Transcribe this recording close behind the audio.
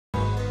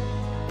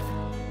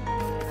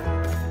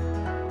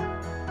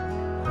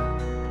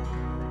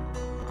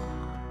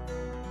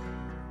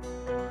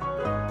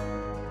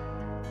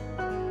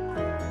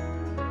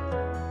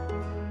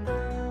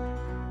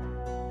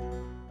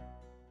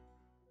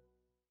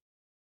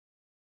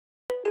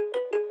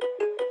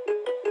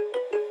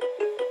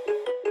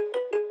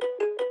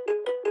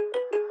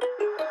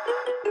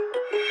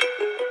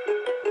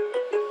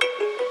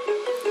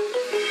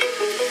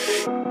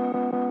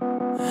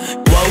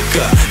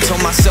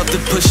myself to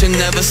push and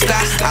never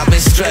stop. I've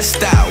been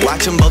stressed out,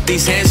 watching both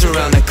these hands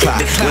around the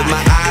clock, with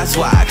my eyes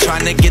wide,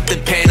 trying to get the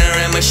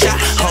panorama shot.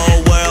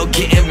 Whole world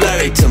getting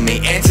blurry to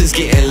me, answers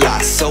getting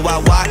lost. So I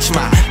watch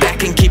my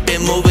back and keep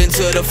it moving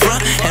to the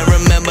front, and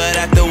remember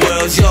that the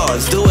world's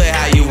yours, do it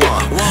how you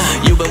want.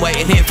 You've been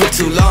waiting here for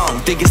too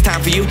long, think it's time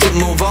for you to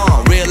move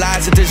on.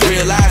 Realize that there's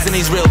real lies in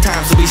these real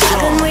times, to be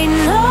strong. I've been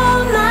waiting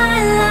all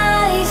my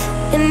life,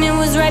 and it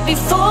was right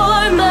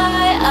before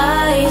my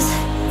eyes,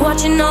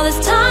 watching all this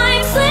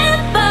time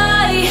slip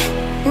by.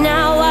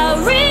 Now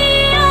I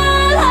realize,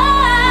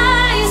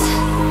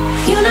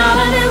 you know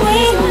I've been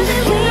waiting,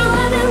 you know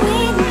I've been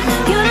waiting,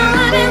 you know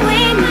I've been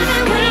waiting,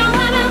 you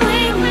know I've been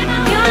waiting, you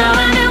know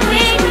I've been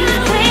waiting,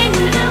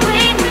 waiting,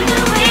 waiting,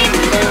 waiting.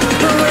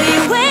 But will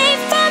you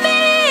wait for me?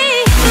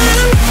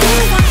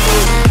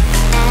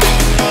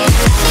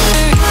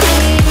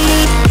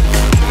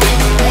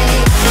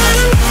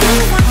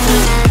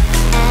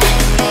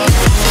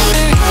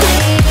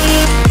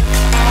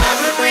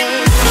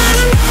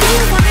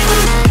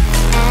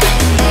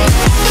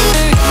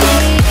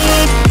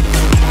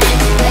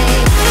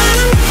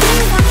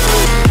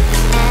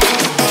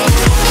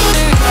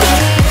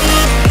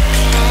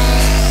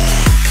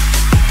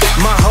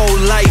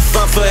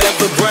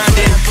 Forever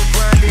grinding,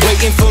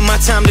 waiting for my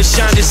time to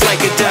shine just like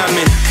a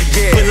diamond.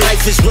 But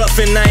life is rough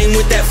and I ain't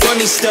with that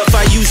funny stuff.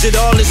 I use it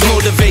all as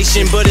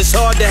motivation, but it's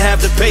hard to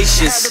have the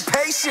patience.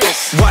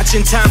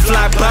 Watching time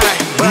fly by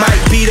might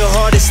be the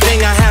hardest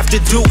thing I have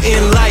to do in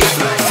life.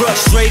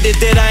 Frustrated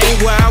that I ain't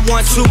where I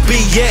want to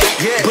be yet,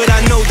 but I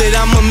know that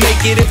I'ma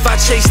make it if I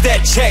chase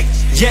that check.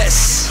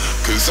 Yes.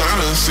 Cause I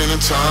done seen the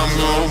time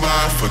go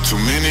by for too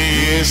many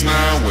years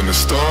now, when the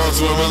stars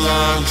were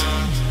aligned.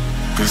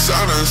 Cause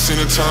I done seen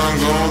the time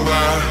go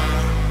by.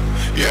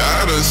 Yeah,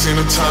 I done seen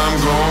the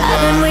time go by.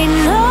 I've been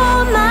waiting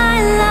all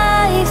my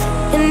life,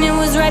 and it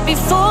was right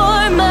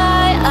before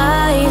my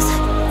eyes,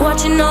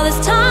 watching all this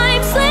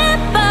time slip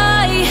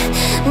by.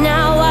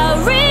 Now I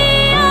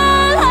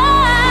realize,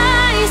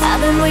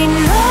 I've been waiting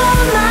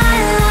all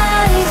my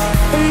life,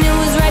 and it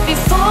was right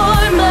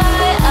before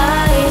my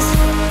eyes,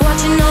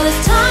 watching all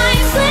this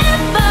time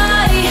slip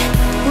by.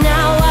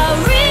 Now I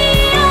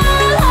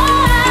realize,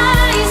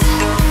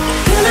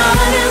 you know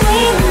I've been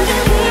waiting,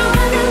 you know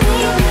I've been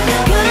waiting,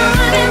 you know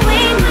I've been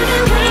waiting, you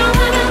know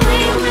I've been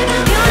waiting,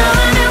 you know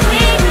I've been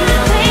waiting,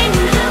 waiting,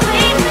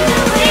 waiting,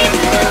 waiting.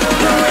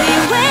 But will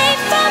you wait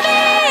for me?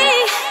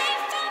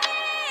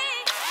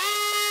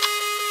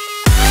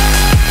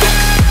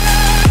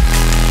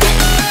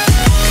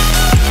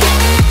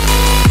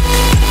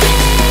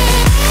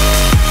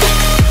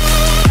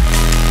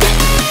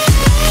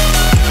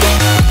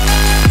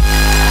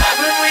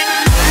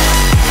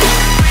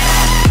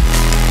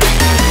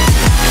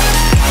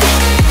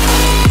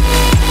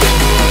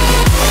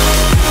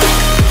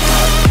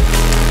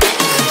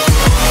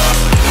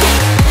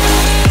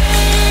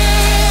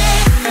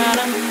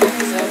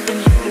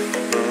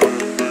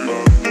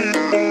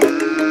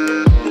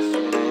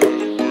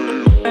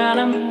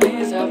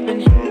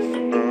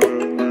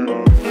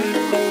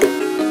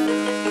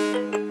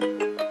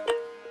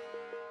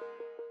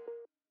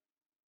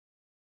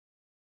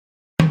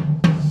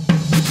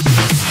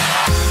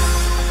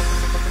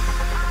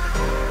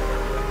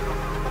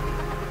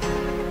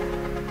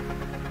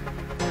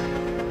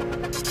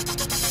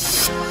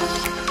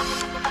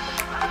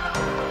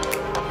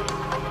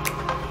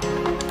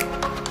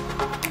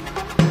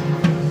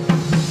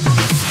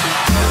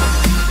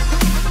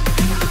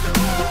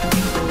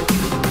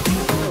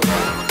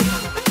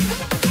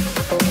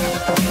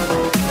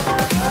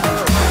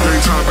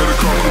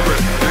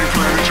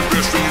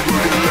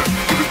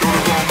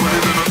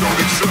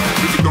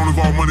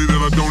 money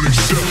that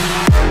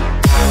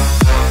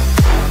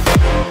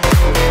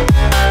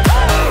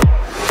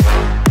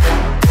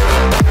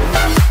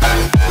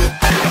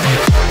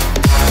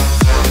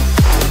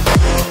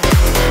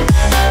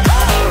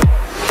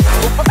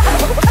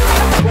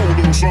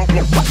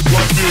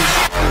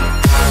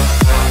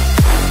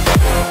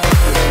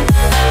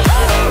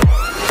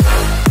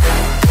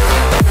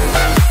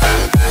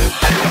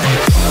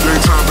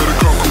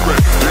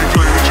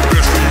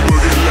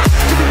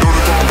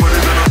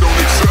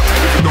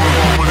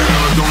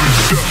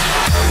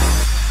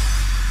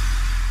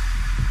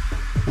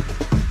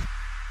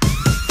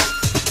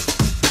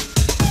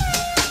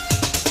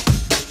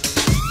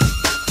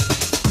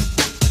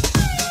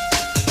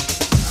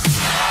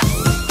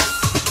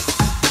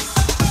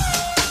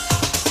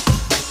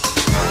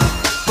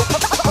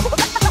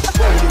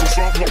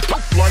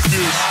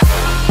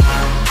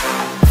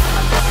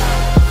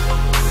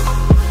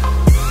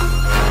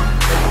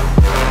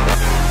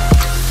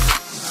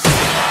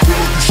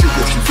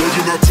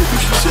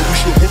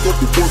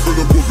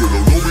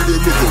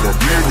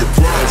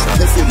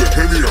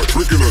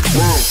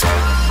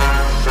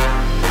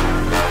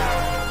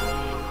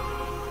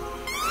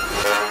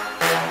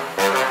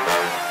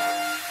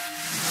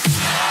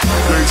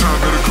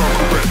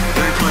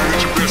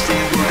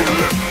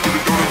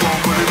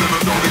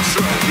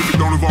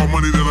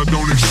I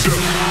don't accept.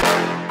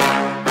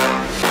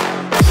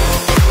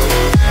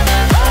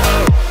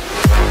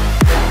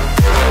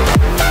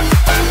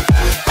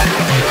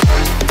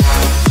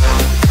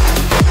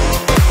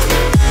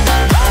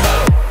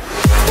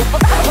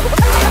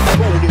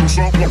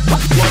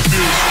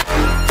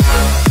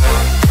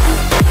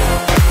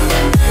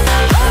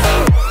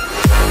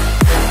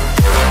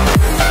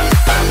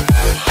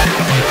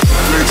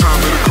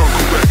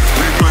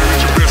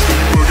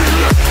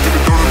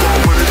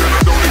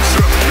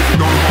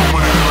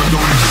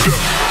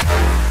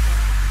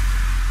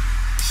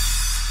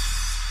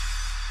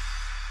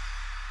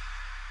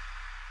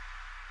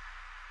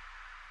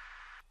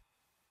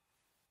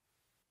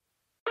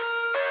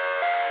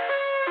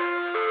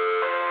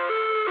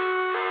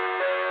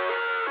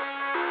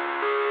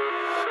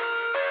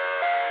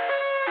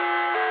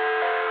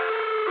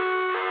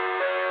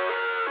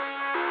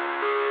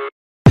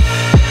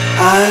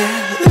 I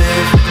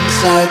live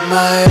inside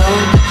my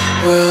own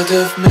world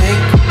of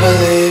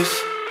make-believe.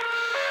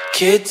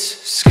 Kids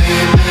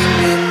screaming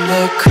in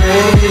their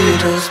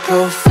cradles,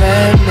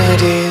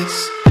 profanities.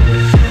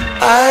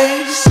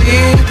 I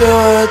see the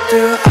world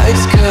through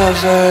ice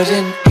covered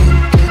in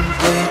ink and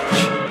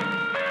bleach.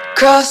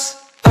 Cross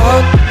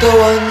out the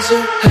ones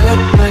who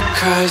heard my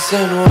cries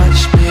and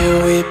watched me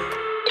weep.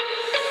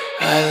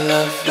 I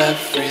love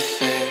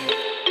everything.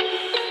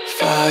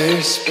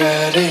 Fire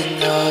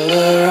spreading all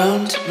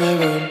around my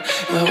room.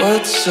 My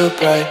world's so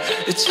bright,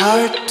 it's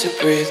hard to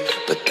breathe,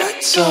 but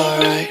that's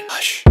alright.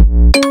 Hush.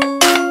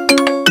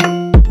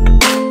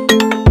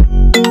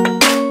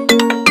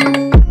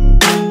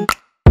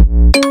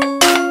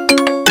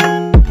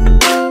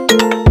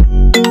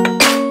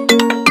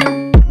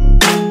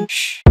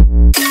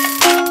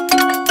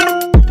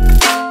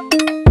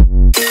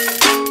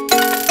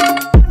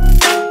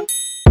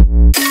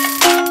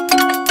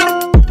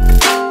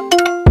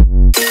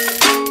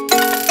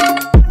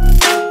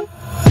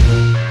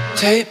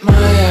 Take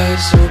my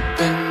eyes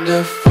open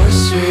to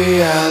force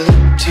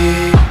reality.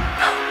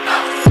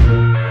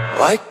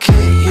 Why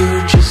can't you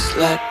just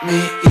let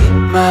me eat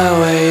my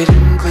weight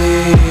in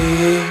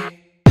glee?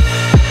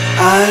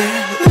 I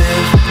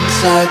live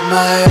inside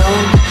my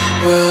own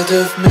world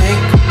of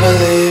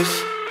make-believe.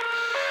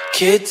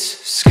 Kids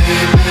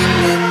screaming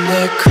in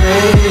their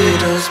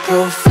cradles,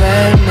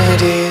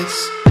 profanities.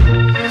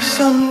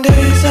 Some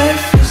days I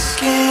feel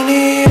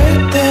skinnier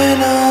than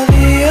all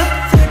the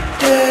other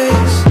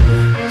days.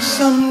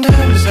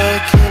 Sometimes I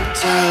can't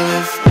tell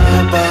if my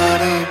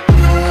body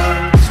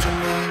belongs to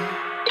me.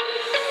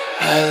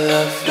 I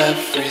love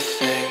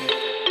everything.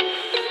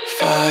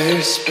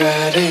 Fire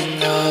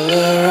spreading all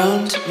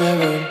around my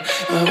room.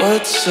 My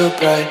world's so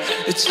bright,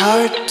 it's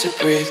hard to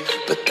breathe,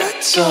 but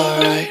that's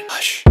alright.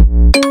 Hush.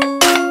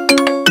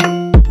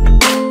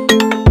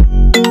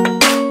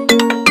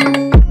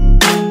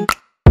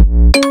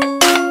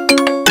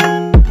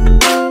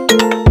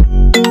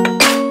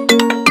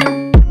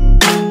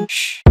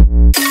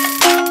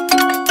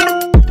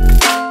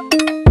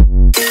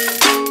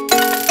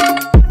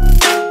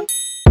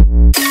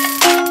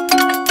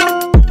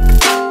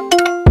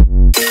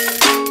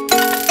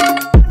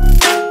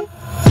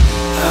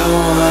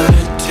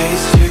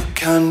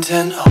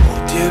 Content,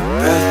 hold your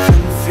breath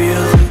and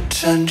feel the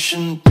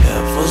tension.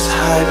 Devils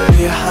hide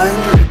behind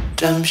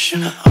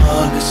redemption.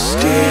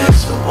 Honesty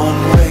is a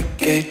one-way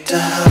gate to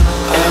hell.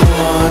 I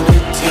wanna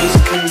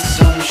taste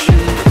consumption.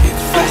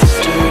 Breathe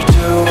faster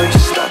to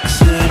waste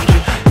oxygen.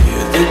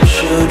 Hear the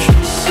children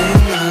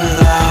sing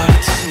aloud.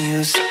 It's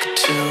music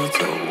till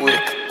the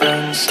wick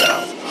burns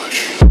out.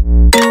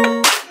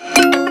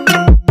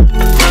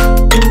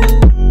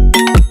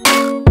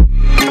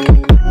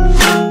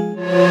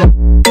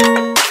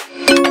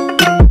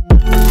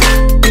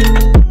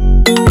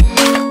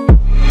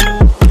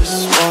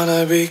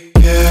 Be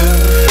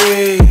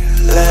carefree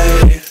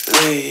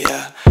lately,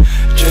 yeah.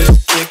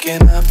 Just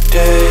picking up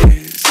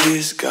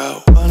daisies.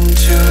 Got one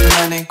too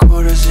many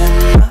quarters in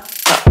my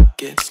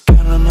pockets.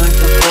 Counting like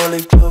the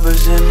four-leaf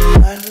clovers in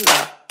my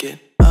locket.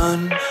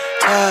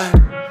 Untied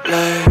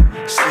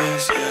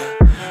laces,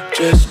 yeah.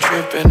 Just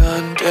tripping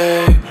on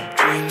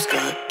daydreams.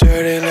 Got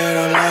dirty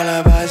little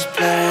lullabies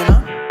playing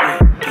on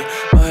repeat.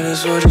 Might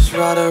as well just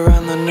ride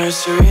around the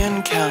nursery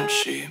and count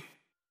sheep.